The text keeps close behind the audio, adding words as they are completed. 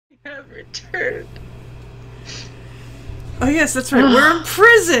have returned. Oh yes, that's right. We're in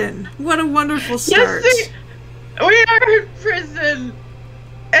prison. What a wonderful start. Yes, we are in prison,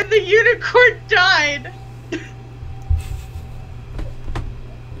 and the unicorn died.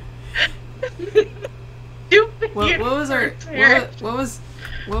 Stupid What was our unicorn.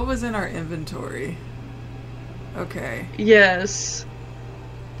 what was in our inventory? Okay. Yes,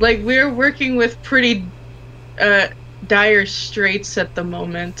 like we're working with pretty dire straits at the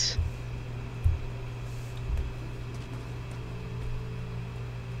moment.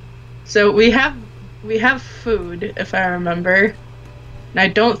 So we have food, if I remember. And I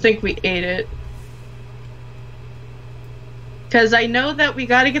don't think we ate it. Because I know that we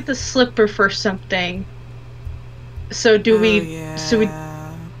gotta get the slipper for something. So do we... Yeah.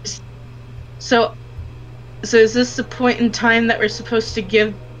 So is this the point in time that we're supposed to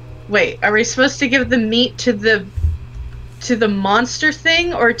give... Wait, are we supposed to give the meat to the monster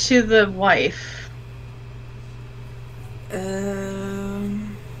thing or to the wife?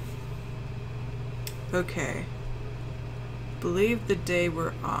 Okay. Believe the day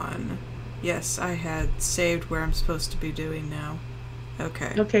we're on. Yes, I had saved where I'm supposed to be doing now.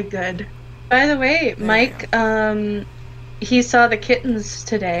 Okay. Okay, good. By the way, There Mike, he saw the kittens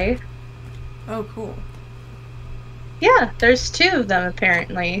today. Oh, cool. Yeah, there's 2 of them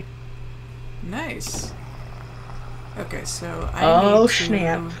apparently. Nice. Okay, so I need to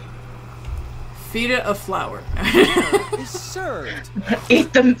snap. feed it a flower. It's served.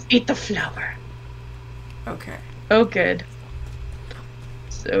 Eat the flower. Okay. Oh, good.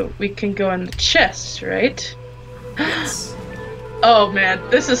 So we can go in the chest, right? Yes. Oh man,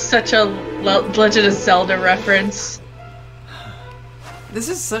 this is such a Legend of Zelda reference. This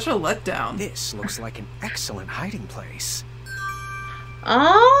is such a letdown. This looks like an excellent hiding place.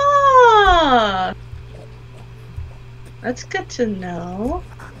 Ah, that's good to know.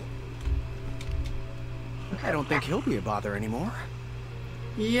 I don't think he'll be a bother anymore.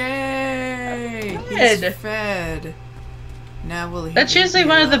 Yay! Good. He's fed. Now will he? That's usually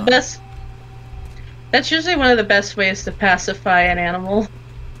one of the best. That's usually one of the best ways to pacify an animal.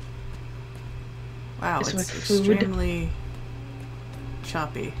 Wow, is it's with food. extremely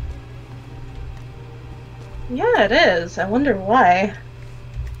choppy. Yeah, it is. I wonder why.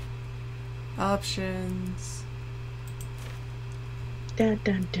 Options. Dun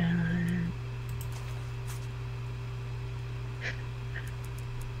dun dun.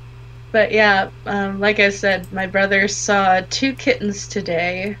 But yeah, like I said, my brother saw 2 kittens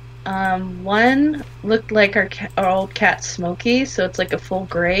today. One looked like our old cat Smokey, so it's like a full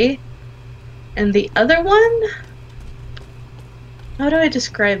gray. And the other one, how do I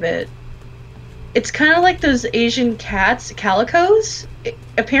describe it? It's kind of like those Asian cats, calicos.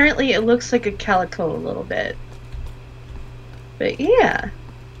 Apparently it looks like a calico a little bit. But yeah.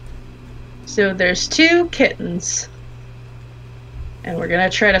 So there's 2 kittens. And we're gonna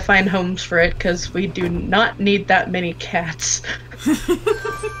try to find homes for it, because we do not need that many cats.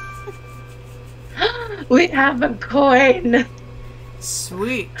 We have a coin!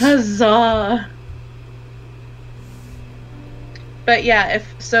 Sweet. Huzzah! But yeah,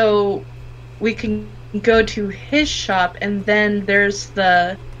 so we can go to his shop, and then there's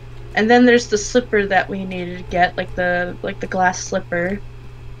the slipper that we needed to get, like the glass slipper.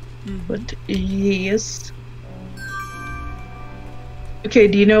 But yes. Okay,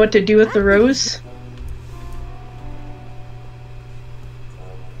 do you know what to do with the rose?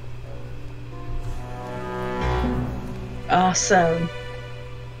 Awesome.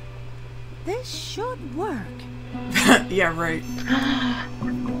 This should work. Yeah, right.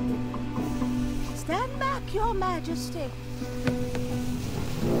 Stand back, Your Majesty.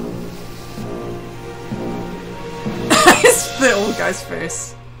 It's the old guy's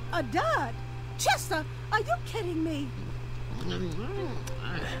face. A dud? Chester, are you kidding me?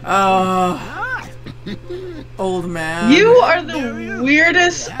 Old man. You are the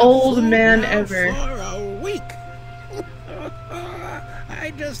weirdest old man ever. For a week.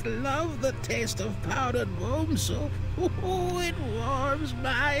 I just love the taste of powdered worm soup. Ooh, it warms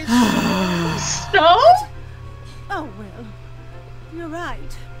my soul. So? Oh, well, you're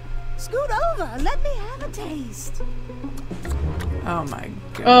right. Scoot over, let me have a taste. Oh my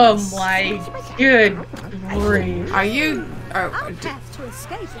Oh goodness. my good grief. Are you? Our path to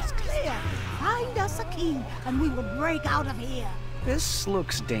escape is clear. Find us a key, and we will break out of here. This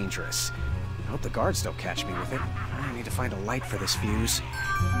looks dangerous. I hope the guards don't catch me with it. I need to find a light for this fuse.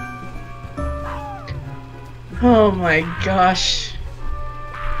 Oh my gosh.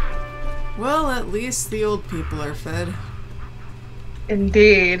 Well, at least the old people are fed.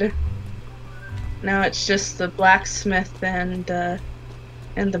 Indeed. Now it's just the blacksmith and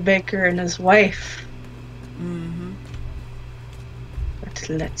and the baker and his wife. Mm-hmm. But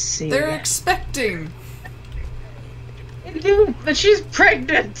let's see. They're expecting. Dude, but she's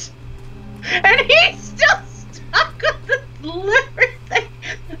pregnant, and he's still stuck with the liver thing.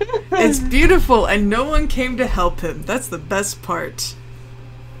 It's beautiful, and no one came to help him. That's the best part.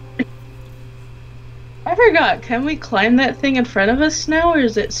 I forgot. Can we climb that thing in front of us now, or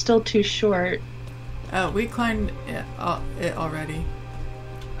is it still too short? We climbed it already.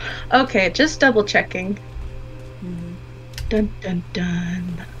 Okay, just double checking. Mm-hmm. Dun dun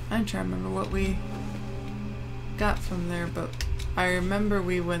dun. I'm trying to remember what we got from there, but I remember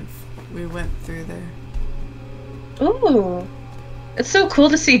we went through there. Ooh. It's so cool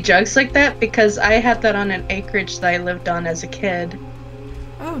to see jugs like that because I had that on an acreage that I lived on as a kid.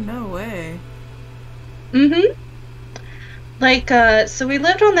 Oh, no way. Mm-hmm. Like, so we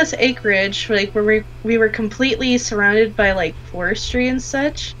lived on this acreage, like, where we were completely surrounded by, like, forestry and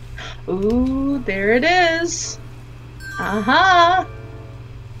such. Ooh, there it is. Aha!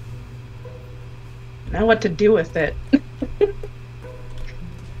 Now what to do with it.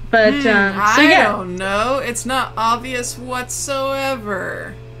 But, so I yeah. don't know. It's not obvious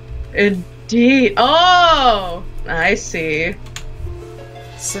whatsoever. Indeed. Oh! I see.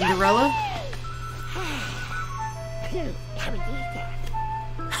 Cinderella?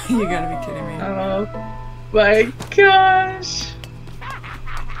 You gotta be kidding me. Oh my gosh.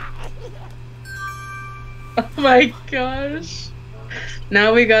 Oh my gosh.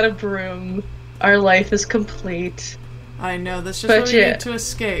 Now we got a broom. Our life is complete. I know, that's just But what we yeah. need to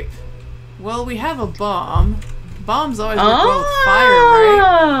escape. Well, we have a bomb. Bombs always work well with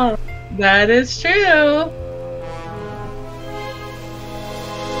fire, right? That is true.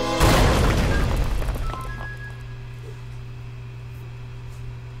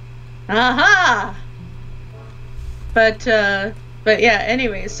 Aha! But yeah,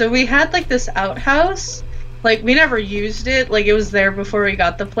 anyway, so we had like this outhouse. Like, we never used it. Like, it was there before we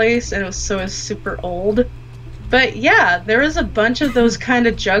got the place, and it was super old. But yeah, there was a bunch of those kind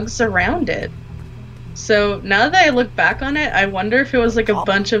of jugs around it. So now that I look back on it, I wonder if it was like a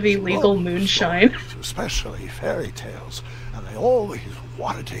bunch of illegal moonshine. Stories, especially fairy tales, and I always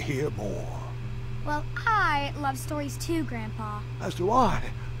wanted to hear more. Well, I love stories too, Grandpa. As do I.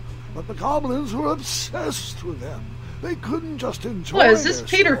 But the goblins were obsessed with them. They couldn't just enjoy What, is this their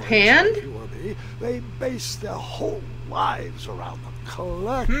Peter stories Pan? like you or me. They based their whole lives around them,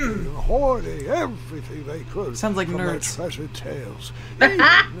 collecting and hoarding everything they could Sounds like from nerds. their treasured tales, even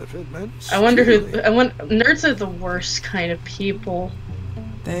if it meant I wonder who. stealing. Nerds are the worst kind of people.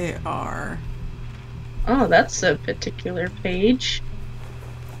 They are. Oh, that's a particular page.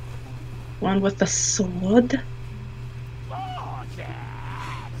 One with a sword.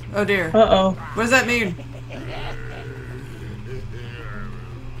 Oh dear. Uh-oh. What does that mean?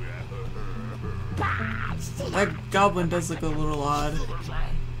 That goblin does look a little odd.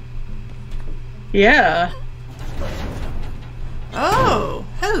 Yeah. Oh,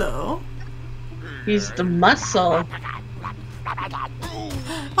 hello. He's the muscle.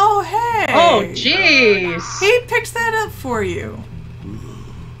 Oh, hey. Oh, jeez. He picked that up for you.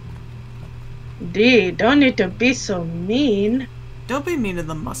 Indeed, don't need to be so mean. Don't be mean to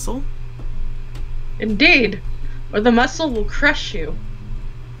the muscle. Indeed, or the muscle will crush you.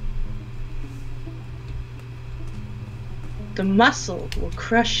 The muscle will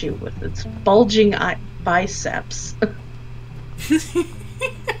crush you with its bulging biceps.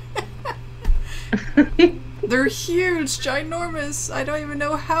 They're huge, ginormous. I don't even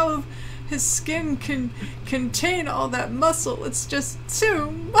know how his skin can contain all that muscle. It's just too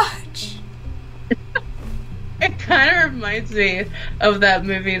much. It kind of reminds me of that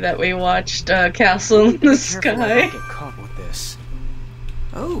movie that we watched, Castle in the Careful I Sky. don't get caught with this.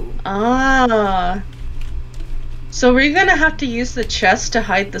 Oh. Ah. So we're gonna have to use the chest to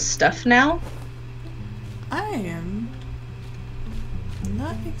hide the stuff now? I am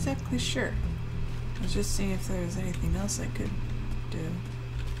not exactly sure. I was just seeing if there was anything else I could do.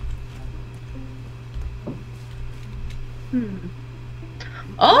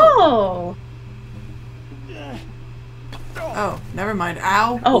 Oh! Oh, never mind.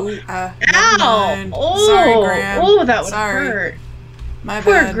 Ow. Oh. Ooh, never Ow! mind. Oh! Sorry, Graham. Oh, that would Sorry. hurt. My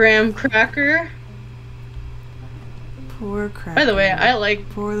Poor bad. Graham Cracker. Poor Cracker. By the way, I like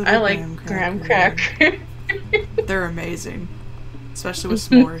Poor little Graham Cracker. They're amazing. Especially with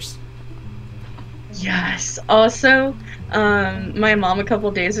s'mores. Yes. Also, my mom a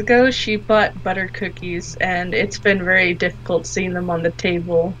couple days ago, she bought buttered cookies, and it's been very difficult seeing them on the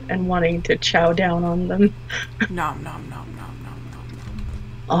table and wanting to chow down on them. Nom nom nom nom nom nom nom.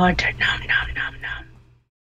 Oh, nom nom nom